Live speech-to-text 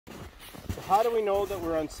how do we know that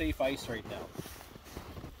we're on safe ice right now?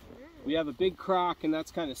 We have a big crack, and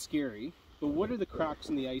that's kind of scary. But what are the cracks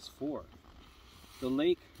in the ice for? The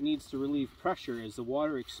lake needs to relieve pressure as the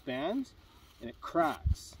water expands and it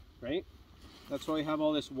cracks, right? That's why we have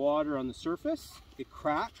all this water on the surface. It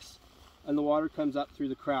cracks and the water comes up through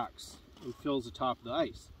the cracks and fills the top of the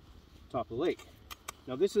ice, top of the lake.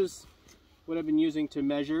 Now this is what I've been using to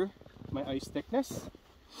measure my ice thickness.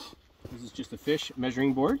 This is just a fish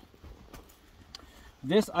measuring board.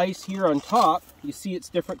 This ice here on top, you see it's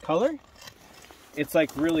different color. It's like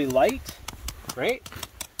really light, right?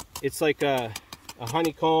 It's like a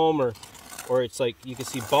honeycomb, or it's like you can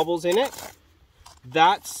see bubbles in it.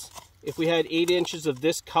 That's, if we had 8 inches of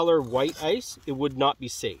this color white ice, it would not be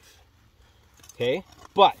safe. Okay,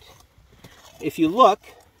 but if you look,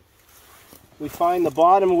 we find the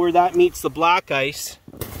bottom where that meets the black ice,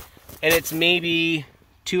 and it's maybe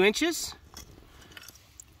 2 inches.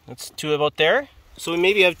 That's 2 about there. So we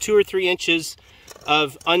maybe have 2 or 3 inches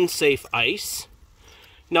of unsafe ice.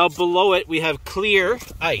 Now below it we have clear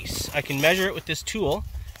ice. I can measure it with this tool.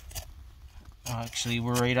 Actually,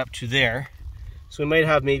 we're right up to there. So we might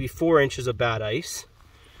have maybe 4 inches of bad ice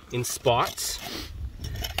in spots.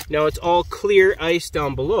 Now it's all clear ice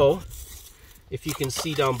down below, if you can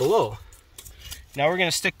see down below. Now we're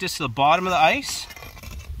going to stick this to the bottom of the ice.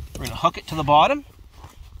 We're going to hook it to the bottom.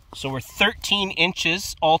 So we're 13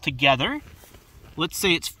 inches altogether. Let's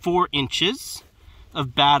say it's 4 inches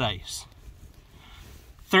of bad ice.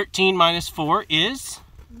 13 minus 4 is?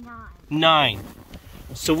 9.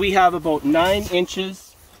 So we have about 9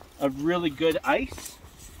 inches of really good ice.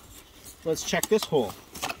 Let's check this hole.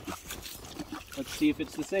 Let's see if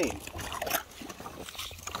it's the same.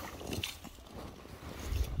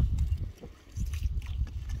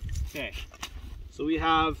 Okay, so we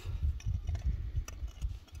have,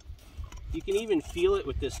 you can even feel it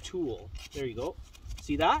with this tool. There you go.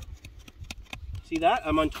 See that? See that?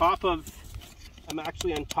 I'm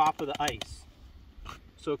actually on top of the ice.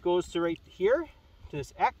 So it goes to right here, to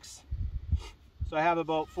this X. So I have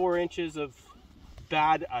about 4 inches of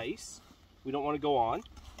bad ice. We don't want to go on.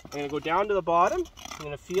 I'm going to go down to the bottom. I'm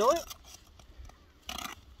going to feel it.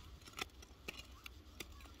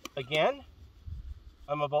 Again,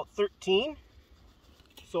 I'm about 13.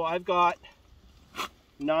 So I've got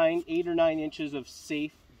 8 or 9 inches of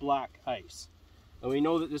safe black ice. And we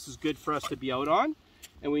know that this is good for us to be out on,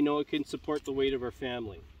 and we know it can support the weight of our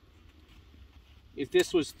family. If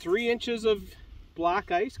this was 3 inches of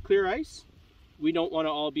black ice, clear ice, we don't want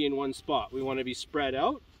to all be in one spot. We want to be spread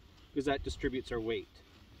out because that distributes our weight,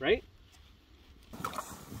 right?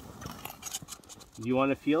 You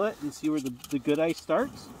want to feel it and see where the good ice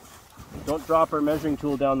starts? Don't drop our measuring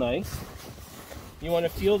tool down the ice. You want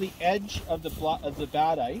to feel the edge of the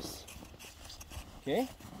bad ice. Okay,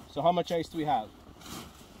 so how much ice do we have?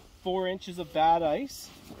 4 inches of bad ice.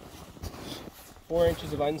 4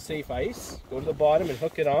 inches of unsafe ice. Go to the bottom and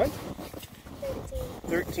hook it on.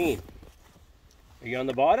 13. Are you on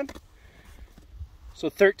the bottom?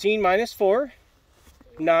 So 13 minus 4,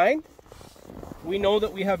 9. We know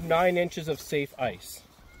that we have 9 inches of safe ice.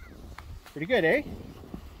 Pretty good, eh?